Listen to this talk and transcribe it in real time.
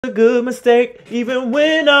A good mistake, even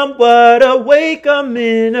when I'm wide awake, I'm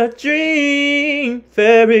in a dream,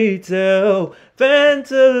 fairy tale,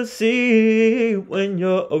 fantasy. When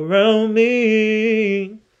you're around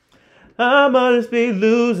me, I must be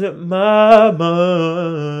losing my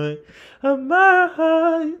mind.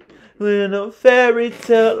 When a fairy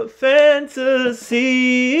tale, a fantasy.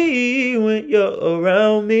 When you're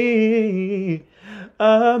around me,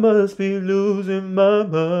 I must be losing my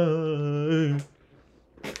mind.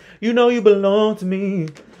 You know you belong to me.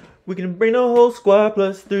 We can bring the whole squad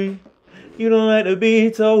 +3. You don't like to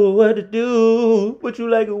be told what to do, but you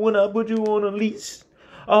like it when I put you on a leash.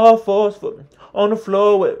 All fours for me, on the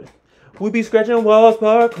floor with me. We be scratching walls,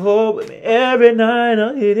 parkour with me. Every night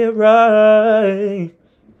I hit it right.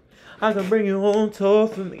 I can bring you on tour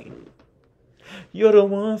for me. You're the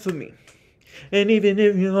one for me. And even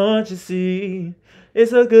if you aren't, you see,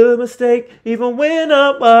 it's a good mistake. Even when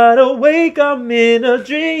I'm wide awake, I'm in a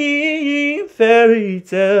dream, fairy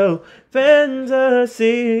tale,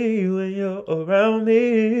 fantasy. When you're around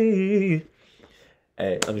me.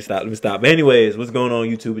 Hey, let me stop. But anyways, what's going on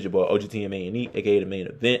YouTube? It's your boy Ogtmane, aka The Main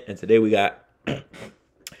Event. And today we got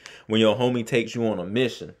when your homie takes you on a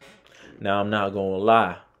mission. Now, I'm not gonna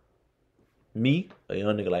lie. Me, a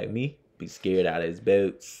young nigga like me, be scared out of his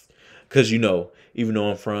boots. Cause you know, even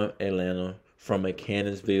though I'm from Atlanta, from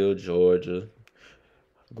Mechanicsville, Georgia,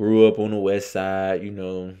 grew up on the west side, you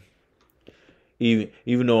know,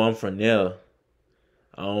 even though I'm from there,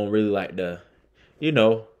 I don't really like the, you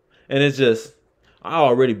know, and it's just, I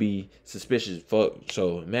already be suspicious as fuck.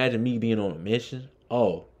 So imagine me being on a mission.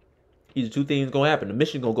 Oh, either two things gonna happen. The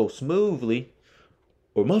mission gonna go smoothly,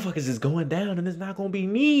 or motherfuckers is going down and it's not gonna be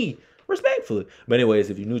me. Respectfully. But anyways,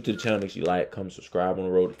 if you're new to the channel, make sure you like, comment, subscribe. On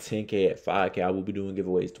the road to 10K at 5K. I will be doing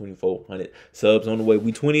giveaways, 2,400 subs on the way.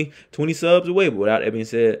 We 20 subs away. But without that being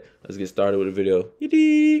said, let's get started with the video. You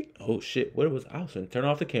dig? Oh shit, what was I was gonna turn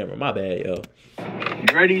off the camera. My bad, yo.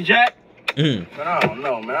 You ready, Jack? Man, I don't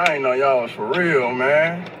know, man. I ain't know y'all was for real,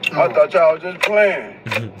 man. I thought y'all was just playing.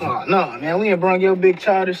 Oh, no, man. We ain't brought your big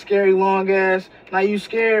childish, scary, long ass. Now you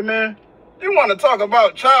scared, man? You want to talk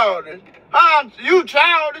about childish? You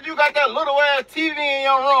childish? You got that little ass TV in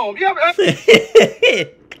your room.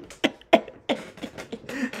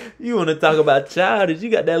 You want to talk about childish? You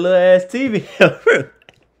got that little ass TV in your room.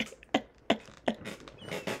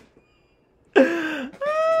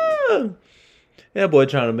 That boy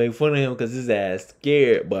trying to make fun of him because his ass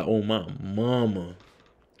scared, but oh my mama.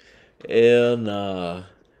 Hell nah.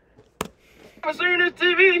 I seen this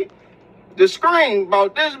TV. The screen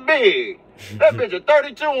about this big. That bitch a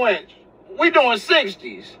 32-inch. We doing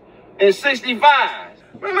 60s and 65s.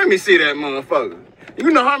 Man, let me see that motherfucker. You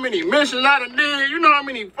know how many missions I done did? You know how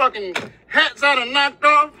many fucking hats I done knocked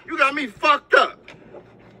off? You got me fucked up.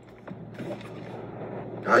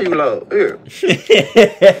 How you low? Here.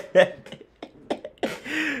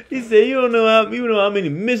 He said, you don't know how many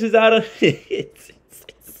missions I done hit.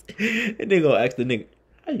 And they gonna ask the nigga,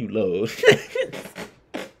 how you low?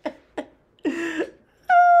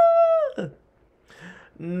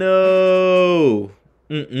 No.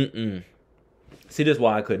 See, that's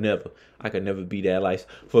why I could never be that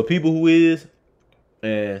lifestyle. For people who is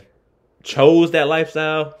and chose that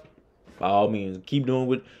lifestyle, by all means, keep doing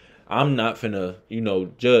what. I'm not finna, you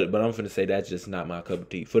know, judge, but I'm finna say that's just not my cup of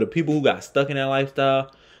tea. For the people who got stuck in that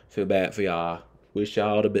lifestyle, feel bad for y'all. Wish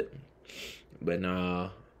y'all the bit. But nah,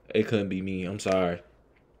 it couldn't be me. I'm sorry.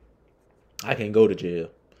 I can't go to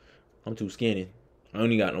jail. I'm too skinny. I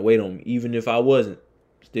only got no weight on me. Even if I wasn't,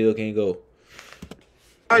 still can't go.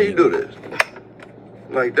 How you do this?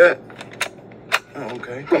 Like that? Oh,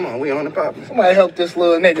 okay. Come on, we on the pop. Somebody help this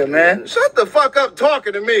little nigga, man. Shut the fuck up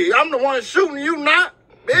talking to me. I'm the one shooting you, not,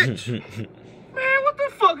 bitch. Man, what the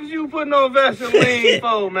fuck is you putting on Vaseline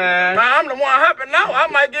for, man? I'm the one helping out. I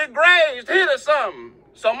might get grazed, hit or something.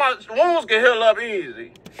 So my wounds can heal up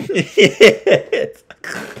easy. Look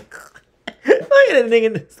at that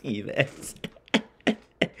nigga see that.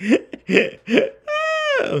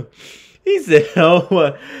 He said,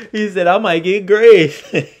 "Oh, he said I might get grazed."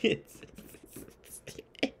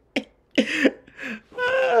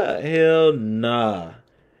 Hell nah,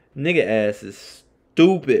 nigga ass is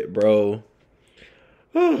stupid, bro.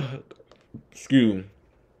 Excuse me.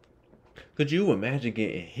 Could you imagine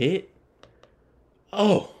getting hit?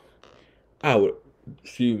 Oh, I would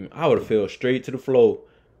have fell straight to the floor.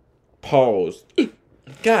 Pause.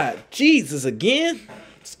 God, Jesus again.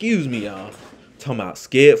 Excuse me, y'all. Talking about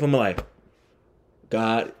scared for my life.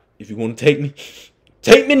 God, if you want to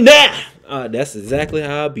take me now. That's exactly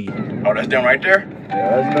how I be. Oh, that's them right there?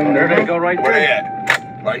 Yeah, that's them. There they go right there. Where they at?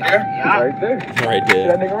 Right there? Yeah. Right there. Right there. See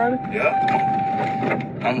that nigga running?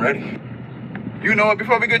 Yeah. I'm ready. You know what?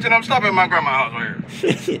 Before we get to them, stop at my grandma's house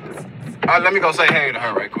right here. Let me go say hey to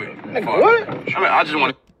her right quick. Nigga, what? I mean, I just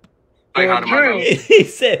want to say hi to my grandma. He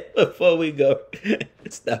said before we go.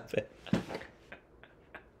 Stop it.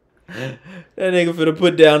 That nigga finna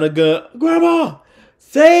put down a gun. Grandma,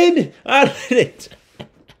 save me. I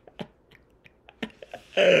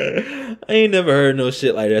ain't never heard no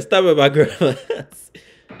shit like that. Stop at my grandma.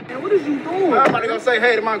 Man, what is you doing? I'm about to go say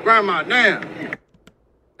hey to my grandma now.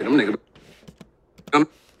 Them niggas.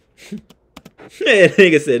 That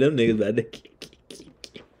nigga said them niggas about to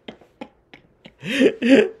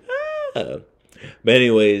But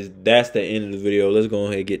anyways, that's the end of the video. Let's go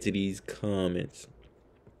ahead and get to these comments.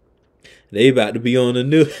 They about to be on the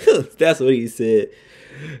news. That's what he said.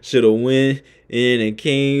 Should have went in and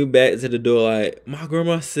came back to the door like, my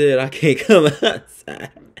grandma said I can't come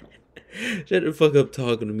outside. Shut the fuck up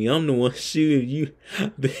talking to me. I'm the one shooting you,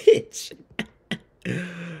 bitch.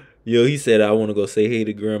 Yo, he said, I want to go say hey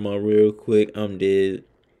to grandma real quick. I'm dead.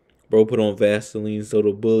 Bro put on Vaseline so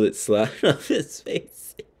the bullet slide off his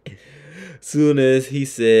face. Soon as he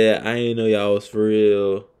said, I ain't know y'all was for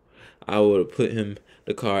real, I would have put him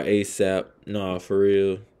the car ASAP. Nah, for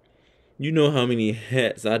real. You know how many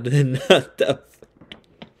hats I done knocked off.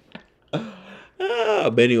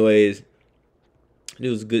 But anyways, it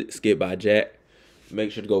was a good skit by Jack.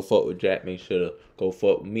 Make sure to go fuck with Jack. Make sure to go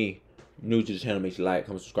fuck with me. New to the channel, make sure you like,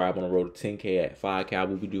 comment, subscribe. On the road to 10K. At 5K, I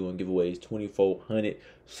will be doing giveaways. 2,400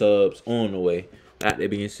 subs on the way. That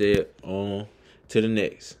being said, on to the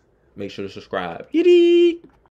next. Make sure to subscribe. Yiddy!